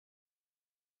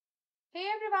Hey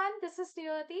everyone, this is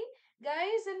Tiyati.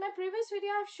 Guys, in my previous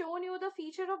video, I've shown you the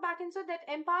feature of Backinzo that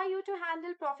empower you to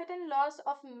handle profit and loss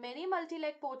of many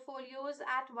multi-leg portfolios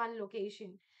at one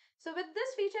location. So with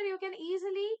this feature, you can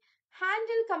easily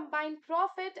handle combined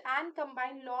profit and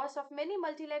combined loss of many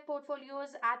multi-leg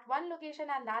portfolios at one location,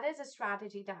 and that is a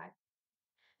strategy tag.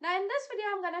 Now, in this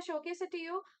video, I'm going to showcase it to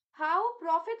you how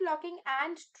profit locking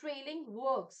and trailing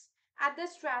works at the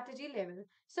strategy level.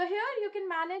 So here you can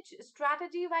manage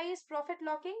strategy wise profit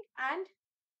locking and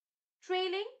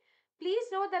trailing. Please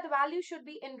note that the value should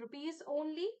be in rupees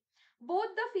only.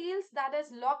 Both the fields, that is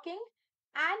locking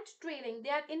and trailing, they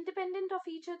are independent of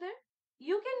each other.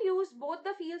 You can use both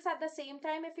the fields at the same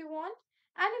time if you want.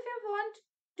 And if you want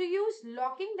to use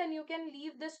locking, then you can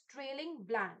leave this trailing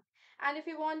blank. And if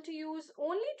you want to use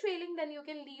only trailing, then you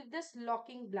can leave this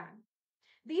locking blank.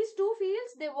 These two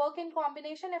fields, they work in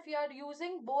combination if you are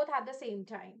using both at the same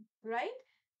time, right?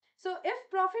 So if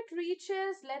profit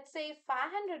reaches, let's say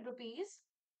 500 rupees,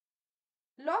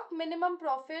 lock minimum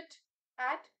profit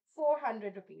at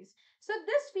 400 rupees. So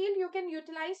this field you can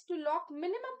utilize to lock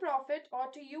minimum profit or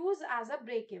to use as a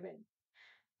break even.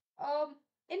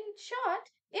 In short,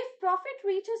 if profit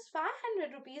reaches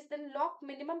 500 rupees, then lock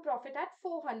minimum profit at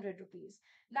 400 rupees.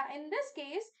 Now, in this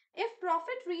case, if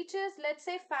profit reaches, let's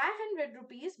say 500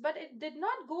 rupees, but it did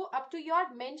not go up to your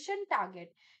mentioned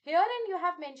target. Herein you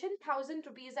have mentioned 1000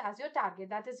 rupees as your target.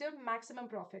 That is your maximum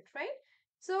profit, right?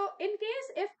 So, in case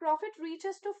if profit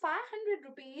reaches to 500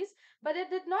 rupees, but it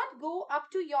did not go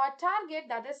up to your target,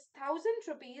 that is 1000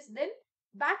 rupees, then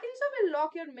Backinzo will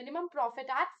lock your minimum profit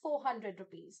at 400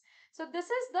 rupees. So this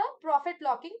is the profit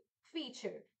locking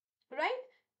feature, right?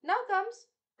 Now comes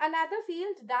another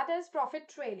field, that is profit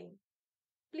trailing.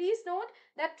 Please note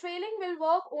that trailing will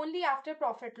work only after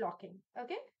profit locking.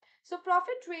 Okay. So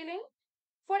profit trailing,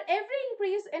 for every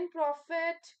increase in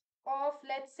profit of,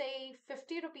 let's say,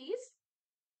 50 rupees,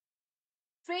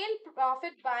 trail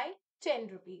profit by 10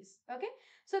 rupees. Okay.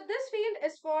 So this field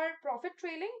is for profit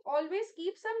trailing. Always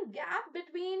keep some gap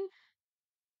between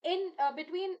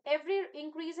every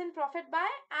increase in profit buy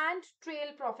and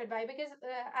trail profit buy, because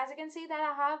as you can see that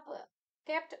I have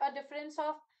kept a difference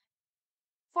of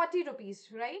 40 rupees,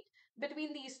 right,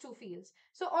 between these two fields.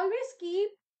 So always keep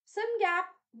some gap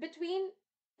between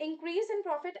increase in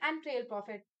profit and trail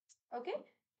profit. Okay.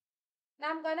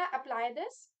 Now I'm gonna apply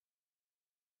this.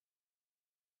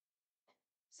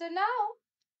 So now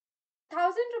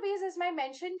 1000 rupees is my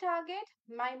mentioned target,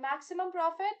 my maximum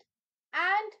profit,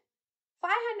 and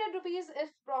 500 rupees if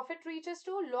profit reaches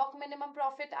to lock minimum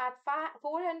profit at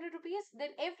 400 rupees,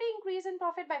 then every increase in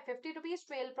profit by 50 rupees,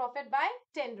 trail profit by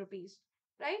 10 rupees,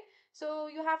 right? So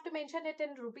you have to mention it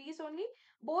in rupees only.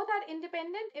 Both are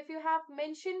independent. If you have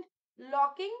mentioned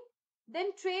locking,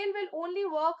 then trail will only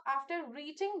work after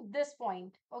reaching this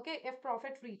point, okay, if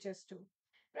profit reaches to,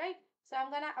 right? So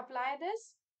I'm going to apply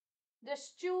this.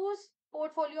 Just choose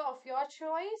portfolio of your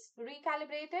choice,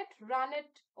 recalibrate it, run it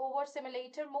over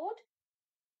simulator mode,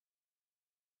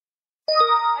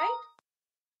 right?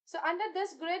 So under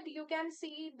this grid, you can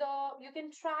see you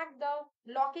can track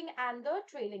the locking and the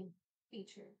trailing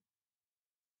feature.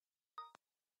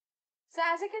 So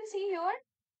as you can see here,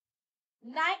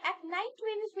 at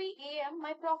 9:23 a.m.,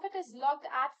 my profit is logged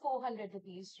at 400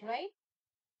 rupees, right?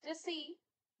 Just see,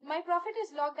 my profit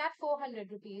is logged at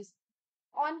 400 rupees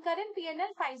on current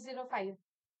PNL 505.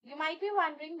 You might be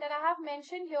wondering that I have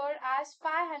mentioned here as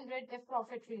 500 if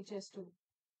profit reaches to.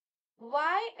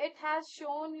 Why it has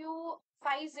shown you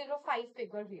 505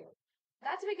 figure here?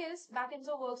 That's because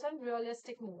Backinzo works on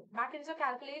realistic mode. Backinzo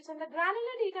calculates on the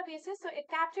granular databases, so it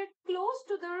captured close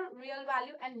to the real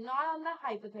value and not on the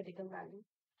hypothetical value.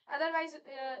 Otherwise,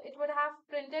 it would have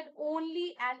printed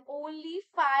only and only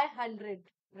 500,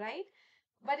 right?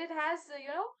 But it has,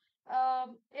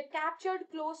 it captured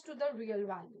close to the real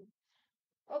value.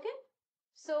 Okay?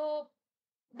 So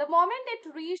the moment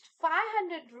it reached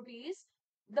 500 rupees,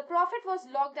 the profit was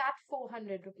logged at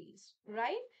 400 rupees,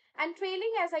 right? And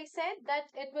trailing, as I said,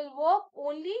 that it will work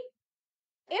only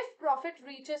if profit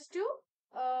reaches to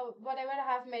whatever I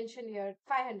have mentioned here,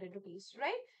 500 rupees,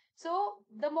 right? So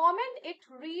the moment it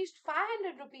reached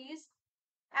 500 rupees,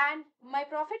 and my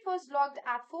profit was logged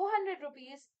at 400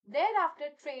 rupees,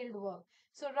 thereafter trailed work.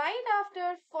 So right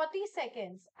after 40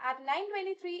 seconds at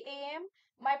 9:23 a.m.,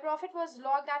 my profit was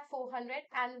logged at 400,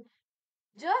 and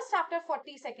just after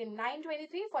 40 seconds,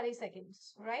 9:23, 40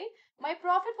 seconds, right? My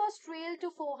profit was trailed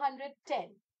to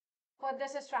 410 for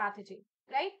this strategy,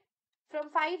 right? From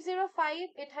 505,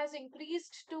 it has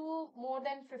increased to more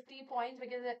than 50 points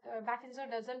because Backinzo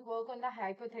doesn't work on the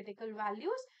hypothetical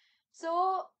values.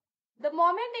 So the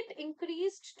moment it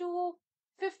increased to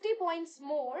 50 points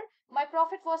more, my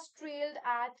profit was trailed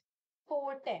at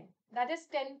 410. That is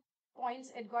 10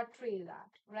 points it got trailed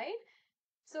at, right?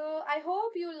 So I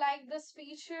hope you like this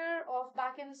feature of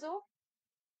Backinzo.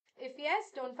 If yes,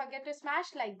 don't forget to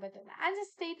smash like button and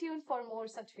just stay tuned for more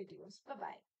such videos. Bye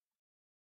bye.